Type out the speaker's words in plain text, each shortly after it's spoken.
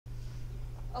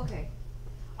Okay.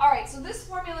 All right, so this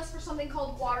formula is for something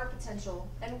called water potential.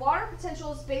 And water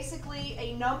potential is basically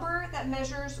a number that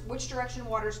measures which direction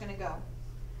water is going to go.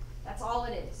 That's all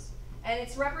it is. And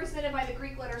it's represented by the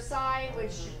Greek letter psi,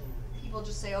 which people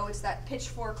just say, oh, it's that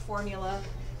pitchfork formula.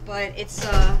 But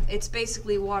it's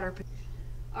basically water.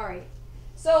 All right.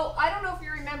 So I don't know if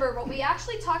you remember, but we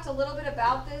actually talked a little bit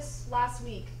about this last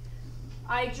week.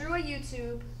 I drew a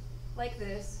YouTube like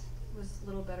this. It was a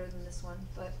little better than this one,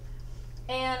 but...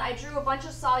 And I drew a bunch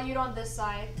of solute on this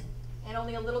side and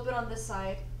only a little bit on this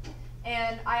side.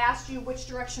 And I asked you which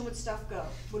direction would stuff go.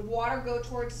 Would water go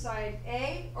towards side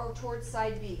A or towards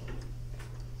side B?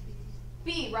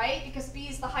 B, right? Because B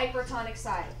is the hypertonic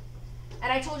side.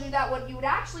 And I told you that what you would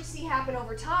actually see happen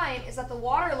over time is that the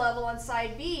water level on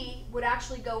side B would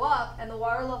actually go up and the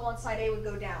water level on side A would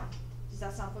go down. Does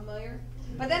that sound familiar?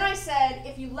 But then I said,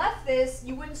 if you left this,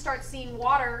 you wouldn't start seeing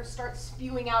water start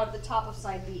spewing out of the top of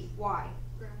side B. Why?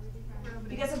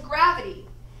 Gravity. Because of gravity.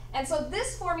 And so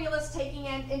this formula is taking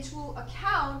into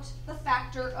account the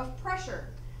factor of pressure.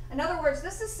 In other words,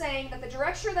 this is saying that the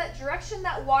direction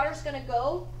that water is going to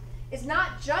go is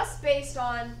not just based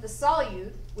on the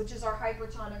solute, which is our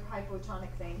hypertonic,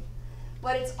 hypotonic thing,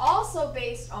 but it's also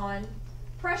based on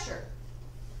pressure.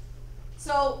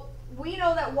 So we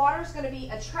know that water is going to be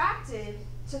attracted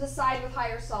to the side with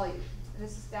higher solute. And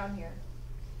this is down here.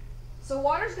 So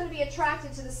water is going to be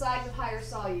attracted to the side with higher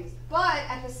solute. But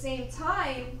at the same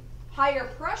time, higher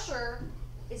pressure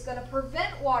is going to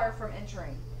prevent water from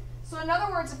entering. So in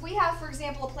other words, if we have, for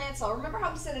example, a plant cell, remember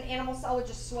how we said an animal cell would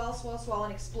just swell, swell, swell,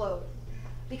 and explode?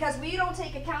 Because we don't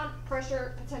take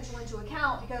pressure potential into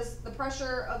account because the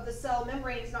pressure of the cell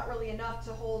membrane is not really enough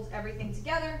to hold everything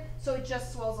together, so it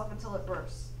just swells up until it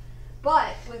bursts.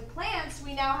 But with plants,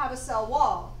 we now have a cell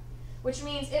wall, which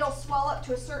means it'll swell up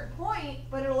to a certain point,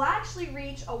 but it'll actually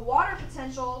reach a water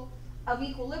potential of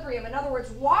equilibrium. In other words,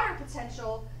 water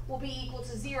potential will be equal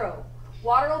to 0.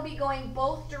 Water will be going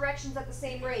both directions at the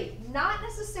same rate, not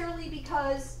necessarily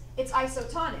because it's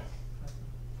isotonic,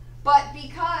 but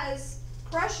because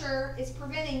pressure is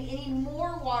preventing any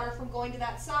more water from going to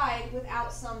that side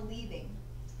without some leaving.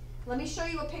 Let me show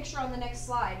you a picture on the next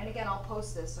slide. And again, I'll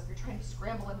post this, so if you're trying to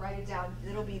scramble and write it down,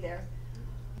 it'll be there.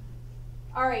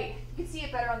 All right, you can see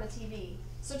it better on the TV.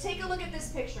 So take a look at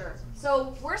this picture.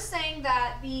 So we're saying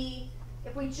that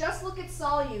if we just look at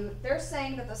solute, they're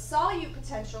saying that the solute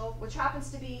potential, which happens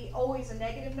to be always a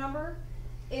negative number,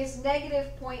 is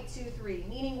negative 0.23,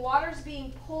 meaning water's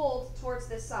being pulled towards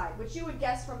this side, which you would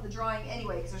guess from the drawing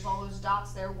anyway, because there's all those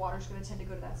dots there, water's going to tend to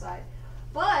go to that side.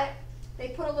 But they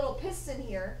put a little piston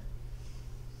here,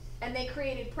 and they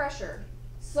created pressure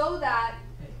so that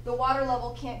the water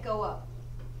level can't go up.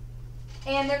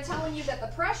 And they're telling you that the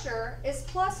pressure is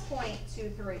plus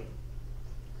 0.23.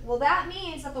 Well, that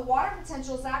means that the water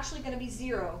potential is actually going to be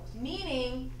 0,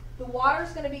 meaning the water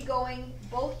is going to be going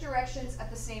both directions at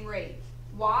the same rate.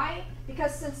 Why?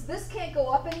 Because since this can't go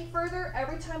up any further,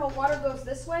 every time a water goes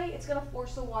this way, it's going to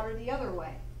force the water the other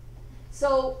way.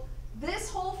 So this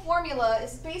whole formula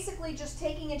is basically just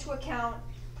taking into account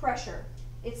pressure.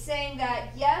 It's saying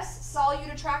that, yes,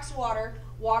 solute attracts water.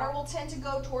 Water will tend to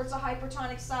go towards the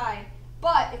hypertonic side.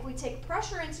 But if we take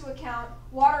pressure into account,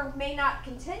 water may not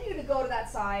continue to go to that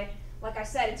side, like I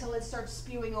said, until it starts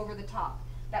spewing over the top.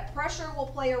 That pressure will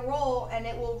play a role, and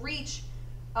it will reach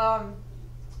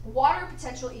water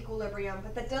potential equilibrium,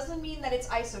 but that doesn't mean that it's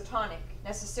isotonic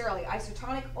necessarily.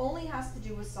 Isotonic only has to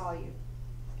do with solute.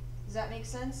 Does that make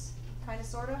sense? Kind of,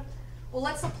 sort of? Well,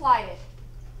 let's apply it.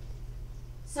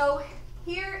 So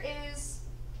here is,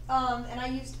 and I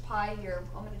used pi here.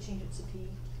 I'm going to change it to p.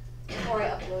 Before I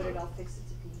upload it, I'll fix it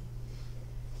to p.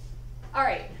 All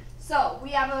right, so we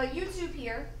have a YouTube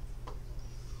here.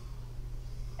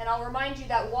 And I'll remind you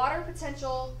that water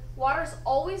potential, water is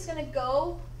always going to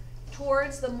go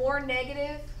towards the more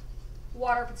negative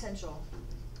water potential.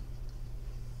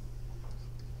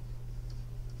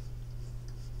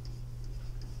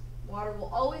 Water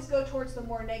will always go towards the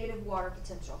more negative water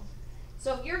potential.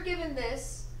 So if you're given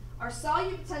this, our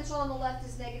solute potential on the left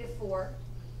is -4,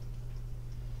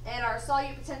 and our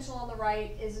solute potential on the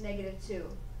right is -2,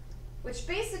 which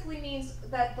basically means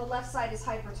that the left side is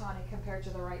hypertonic compared to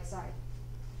the right side.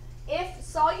 If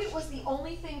solute was the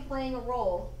only thing playing a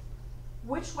role,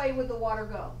 which way would the water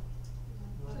go?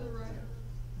 To the right.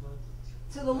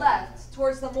 To the left,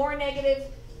 towards the more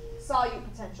negative solute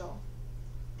potential.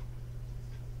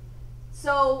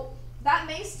 So that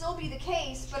may still be the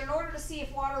case, but in order to see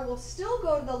if water will still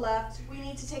go to the left, we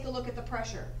need to take a look at the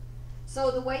pressure.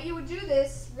 So the way you would do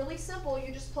this, really simple,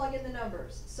 you just plug in the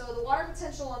numbers. So the water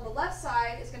potential on the left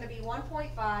side is going to be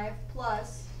 1.5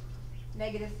 plus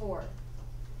 -4.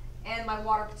 And my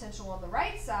water potential on the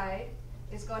right side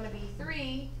is going to be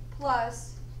 3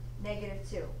 plus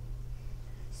 -2.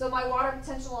 So my water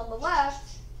potential on the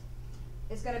left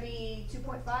is going to be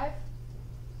 2.5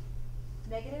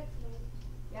 negative,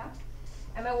 yeah?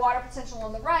 And my water potential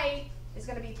on the right is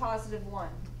going to be +1.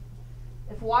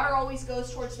 If water always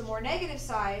goes towards the more negative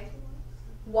side,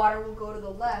 water will go to the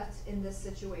left in this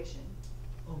situation.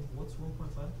 Oh, what's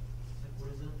 1.5? Like,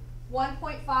 what is it?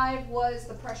 1.5 was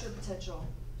the pressure potential.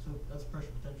 So that's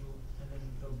pressure potential, and then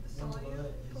the one below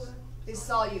that Is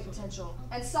solute potential.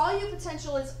 And solute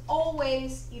potential is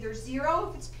always either 0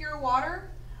 if it's pure water,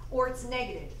 or it's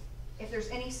negative if there's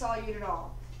any solute at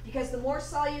all. Because the more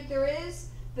solute there is,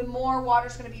 the more water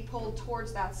is going to be pulled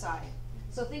towards that side.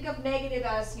 So think of negative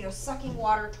as, you know, sucking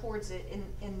water towards it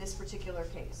in this particular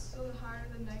case. So the higher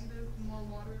the negative, the more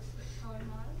water it probably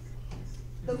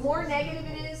has? The more negative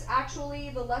it is, actually,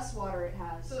 the less water it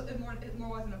has. So it more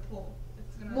wasn't a pull.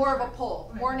 More of a pull.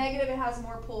 Okay. More negative, it has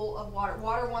more pull of water.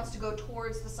 Water wants to go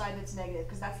towards the side that's negative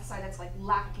because that's the side that's like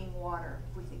lacking water,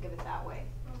 if we think of it that way.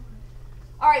 Okay.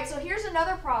 All right, so here's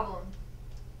another problem.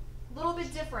 A little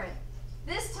bit different.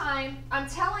 This time, I'm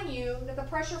telling you that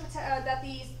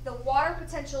the water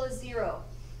potential is 0.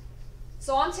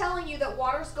 So I'm telling you that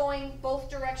water's going both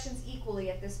directions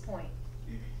equally at this point.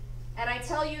 And I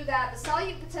tell you that the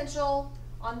solute potential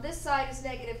on this side is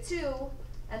 -2,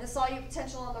 and the solute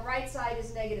potential on the right side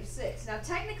is -6. Now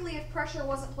technically, if pressure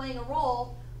wasn't playing a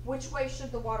role, which way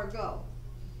should the water go?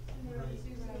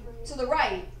 To the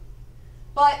right.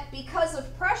 But because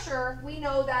of pressure, we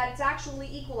know that it's actually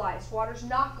equalized. Water's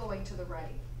not going to the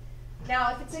right.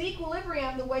 Now, if it's at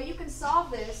equilibrium, the way you can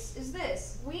solve this is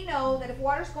this. We know that if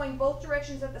water's going both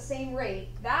directions at the same rate,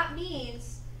 that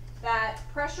means that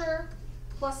pressure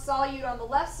plus solute on the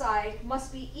left side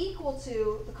must be equal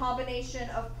to the combination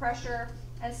of pressure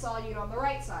and solute on the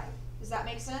right side. Does that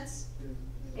make sense?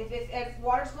 If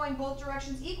water's going both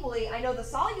directions equally, I know the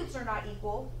solutes are not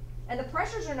equal and the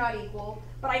pressures are not equal,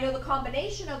 but I know the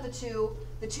combination of the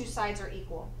two sides are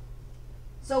equal.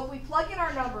 So if we plug in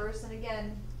our numbers, and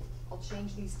again, I'll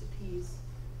change these to P's.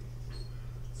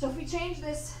 So if we change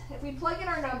this, if we plug in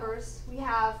our numbers, we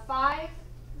have 5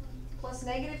 plus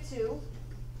 -2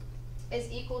 is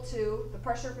equal to the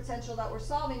pressure potential that we're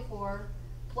solving for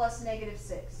plus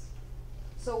 -6.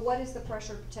 So what is the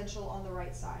pressure potential on the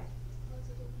right side?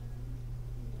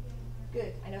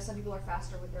 Good. I know some people are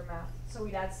faster with their math. So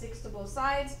we'd add 6 to both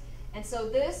sides. And so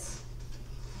this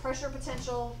pressure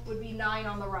potential would be 9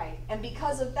 on the right. And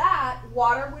because of that,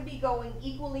 water would be going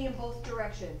equally in both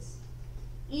directions.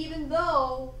 Even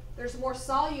though there's more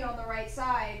solute on the right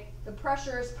side, the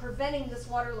pressure is preventing this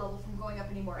water level from going up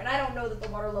anymore. And I don't know that the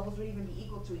water levels would even be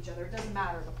equal to each other. It doesn't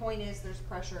matter. The point is there's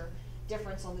pressure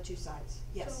difference on the two sides.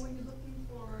 Yes? So when you're looking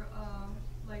for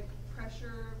like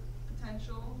pressure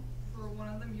potential for one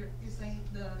of them, you're saying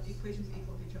the equations are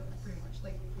equal to each other, pretty much.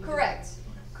 Like Correct.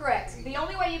 Okay. Correct. The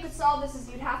only way you could solve this is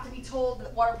you'd have to be told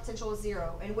that water potential is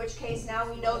 0, in which case now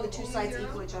we know the two sides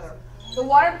equal each other. The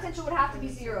water potential would have to be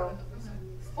 0.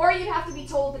 Or you'd have to be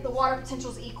told that the water potential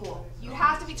is equal. You'd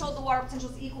have to be told the water potential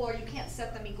is equal, or you can't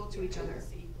set them equal to each other.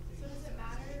 So does it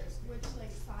matter which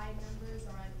like side numbers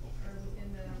are on or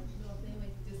within the little thing?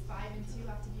 Like does 5 and 2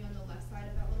 have to be on the left side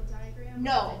of that little diagram?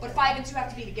 No, but 5 and 2 have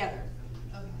to be together.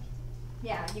 Okay.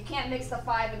 Yeah, you can't mix the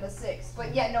 5 and the 6.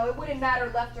 But yeah, no, it wouldn't matter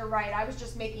left or right. I was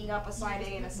just making up a side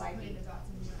A and a side B.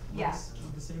 Yeah.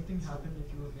 Would the same thing happen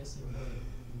if you were missing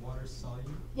the water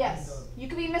solute? Yes, you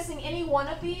could be missing any one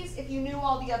of these if you knew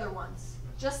all the other ones.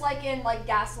 Just like in like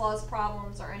gas laws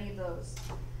problems or any of those.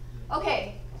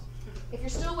 Okay, if you're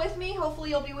still with me, hopefully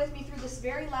you'll be with me through this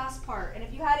very last part. And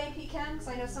if you had AP Chem, because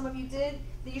I know some of you did,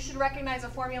 then you should recognize a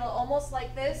formula almost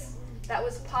like this. That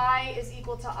was pi is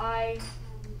equal to I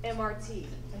MRT.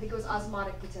 I think it was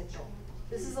osmotic potential.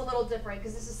 This is a little different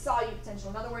because this is solute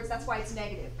potential. In other words, that's why it's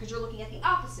negative, because you're looking at the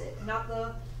opposite, not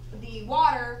the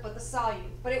water, but the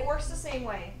solute. But it works the same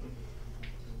way.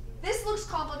 This looks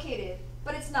complicated,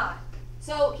 but it's not.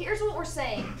 So here's what we're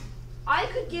saying. I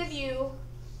could give you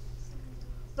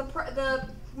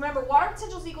remember, water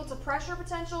potential is equal to pressure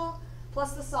potential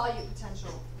plus the solute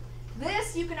potential.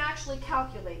 This you can actually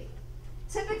calculate.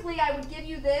 Typically, I would give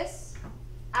you this,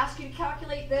 ask you to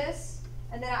calculate this,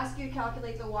 and then ask you to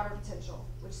calculate the water potential,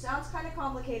 which sounds kind of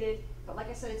complicated, but like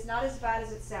I said, it's not as bad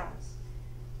as it sounds.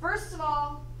 First of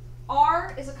all,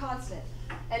 R is a constant,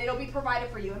 and it'll be provided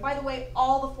for you. And by the way,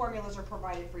 all the formulas are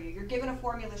provided for you. You're given a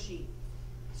formula sheet.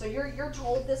 So you're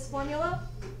told this formula,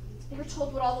 you're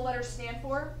told what all the letters stand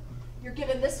for. You're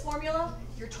given this formula,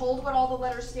 you're told what all the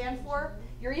letters stand for.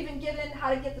 You're even given how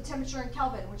to get the temperature in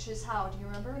Kelvin, which is how, do you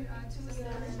remember? Add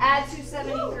 273. Add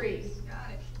 273.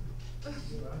 Got it.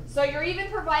 So you're even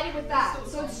provided with that.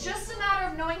 So it's just a matter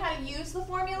of knowing how to use the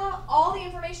formula. All the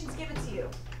information is given to you.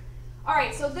 All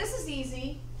right, so this is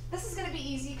easy. This is going to be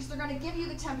easy because they're going to give you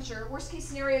the temperature. Worst case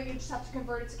scenario, you just have to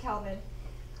convert it to Kelvin.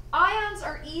 Ions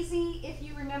are easy if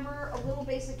you remember a little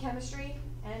basic chemistry.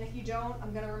 And if you don't,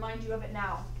 I'm going to remind you of it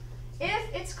now.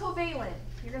 If it's covalent,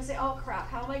 you're going to say, oh crap,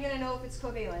 how am I going to know if it's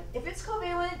covalent? If it's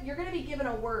covalent, you're going to be given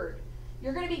a word.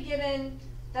 You're going to be given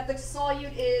that the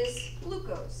solute is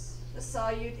glucose. The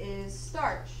solute is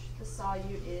starch. The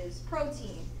solute is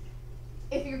protein.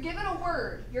 If you're given a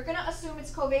word, you're going to assume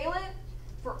it's covalent.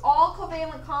 For all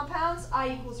covalent compounds,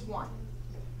 I equals 1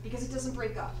 because it doesn't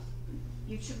break up.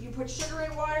 You put sugar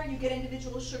in water, you get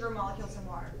individual sugar molecules in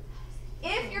water.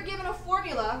 If you're given a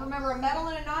formula, remember a metal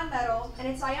and a nonmetal, and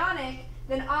it's ionic,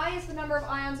 then I is the number of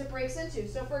ions it breaks into.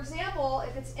 So for example,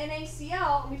 if it's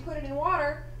NaCl and we put it in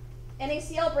water,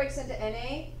 NaCl breaks into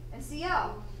Na and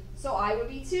Cl. So I would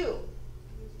be 2.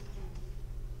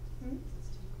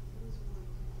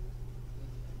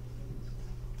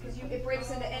 Because it breaks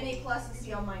into Na plus and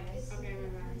Cl minus. Okay,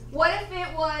 What if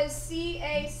it was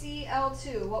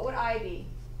CaCl2? What would I be?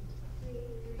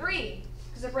 3.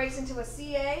 Because it breaks into a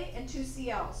Ca and 2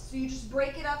 Cls. So you just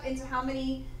break it up into how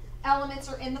many elements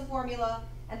are in the formula,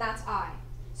 and that's I.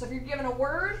 So if you're given a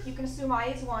word, you can assume I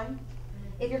is 1.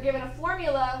 If you're given a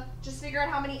formula, just figure out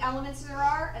how many elements there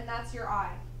are, and that's your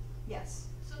I. Yes?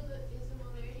 So is the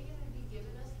molarity going to be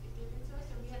given to us,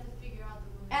 or we have to figure out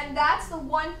the molarity? And that's the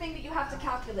one thing that you have to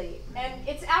calculate. And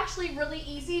it's actually really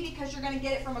easy because you're going to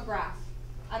get it from a graph.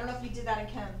 I don't know if you did that in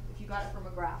chem, if you got it from a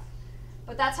graph.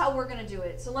 But that's how we're going to do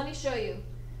it. So let me show you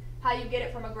how you get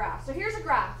it from a graph. So here's a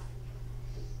graph.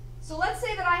 So let's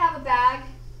say that I have a bag,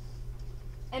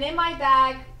 and in my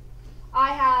bag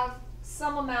I have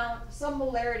some amount, some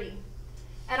molarity.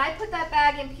 And I put that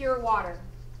bag in pure water.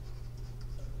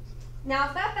 Now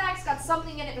if that bag's got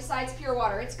something in it besides pure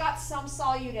water, it's got some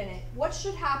solute in it, what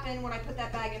should happen when I put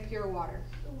that bag in pure water?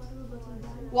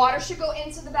 Water should go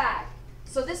into the bag.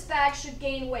 So this bag should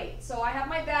gain weight. So I have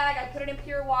my bag, I put it in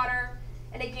pure water,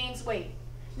 and it gains weight.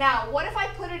 Now, what if I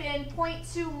put it in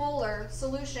 0.2 molar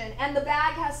solution and the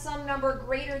bag has some number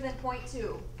greater than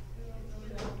 0.2?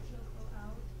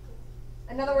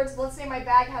 In other words, let's say my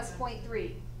bag has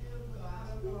 0.3.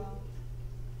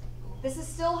 This is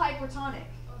still hypertonic.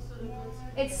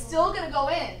 It's still going to go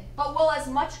in, but will as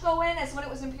much go in as when it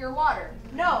was in pure water?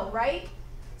 No, right?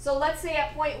 So let's say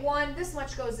at 0.1, this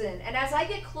much goes in. And as I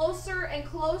get closer and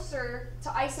closer to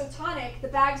isotonic, the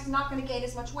bag's not going to gain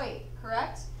as much weight,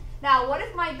 correct? Now, what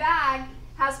if my bag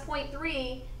has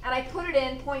 0.3 and I put it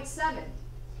in 0.7?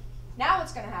 Now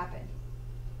what's going to happen?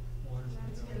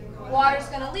 Water's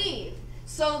going to leave.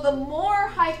 So the more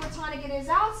hypertonic it is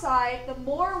outside, the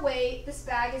more weight this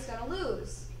bag is going to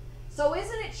lose. So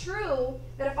isn't it true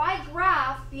that if I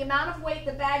graph the amount of weight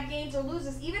the bag gains or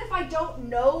loses, even if I don't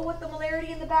know what the molarity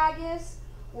in the bag is,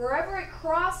 wherever it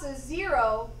crosses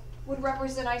 0 would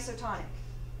represent isotonic.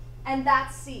 And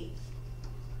that's C.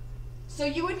 So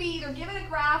you would be either given a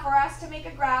graph or asked to make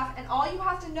a graph, and all you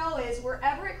have to know is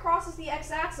wherever it crosses the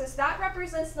x-axis, that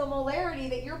represents the molarity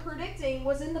that you're predicting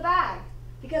was in the bag.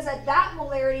 Because at that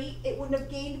molarity, it wouldn't have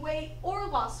gained weight or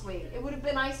lost weight. It would have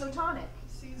been isotonic.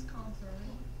 C is constant.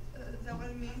 Is that what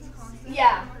it means? Constant?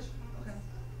 Yeah. Okay.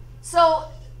 So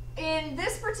in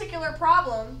this particular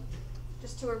problem,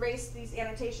 just to erase these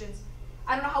annotations,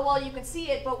 I don't know how well you can see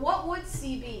it, but what would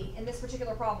C be in this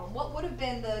particular problem? What would have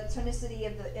been the tonicity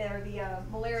of the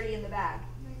molarity in the bag?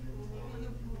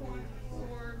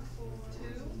 0.42.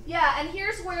 Yeah, and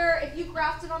here's where if you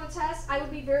graphed it on a test, I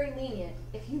would be very lenient.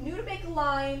 If you knew to make a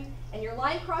line and your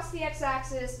line crossed the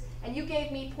x-axis and you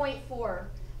gave me 0.4,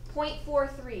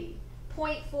 0.43,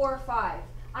 0.45,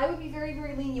 I would be very,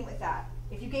 very lenient with that.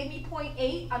 If you gave me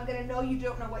 0.8, I'm going to know you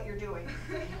don't know what you're doing.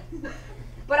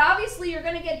 But obviously you're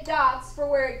going to get dots for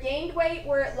where it gained weight,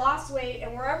 where it lost weight,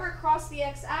 and wherever it crossed the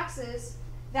x-axis,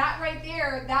 that right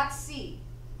there, that's C.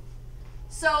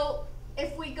 So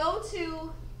if we go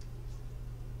to,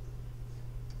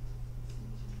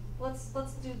 let's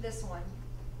do this one.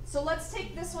 So let's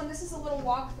take this one. This is a little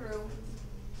walkthrough.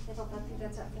 I think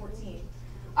that's at 14.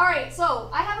 All right, so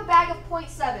I have a bag of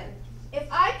 0.7. If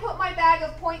I put my bag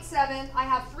of 0.7, I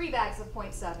have 3 bags of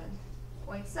 0.7.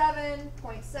 0.7,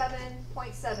 0.7,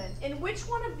 0.7. In which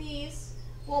one of these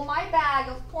will my bag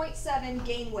of 0.7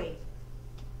 gain weight?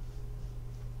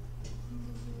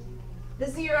 The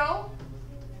 0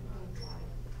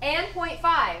 and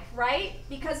 0.5, right?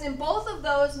 Because in both of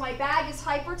those, my bag is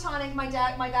hypertonic, my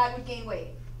bag would gain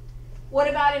weight. What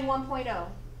about in 1.0?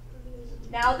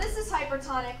 Now this is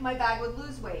hypertonic, my bag would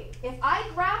lose weight. If I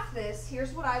graph this,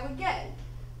 here's what I would get.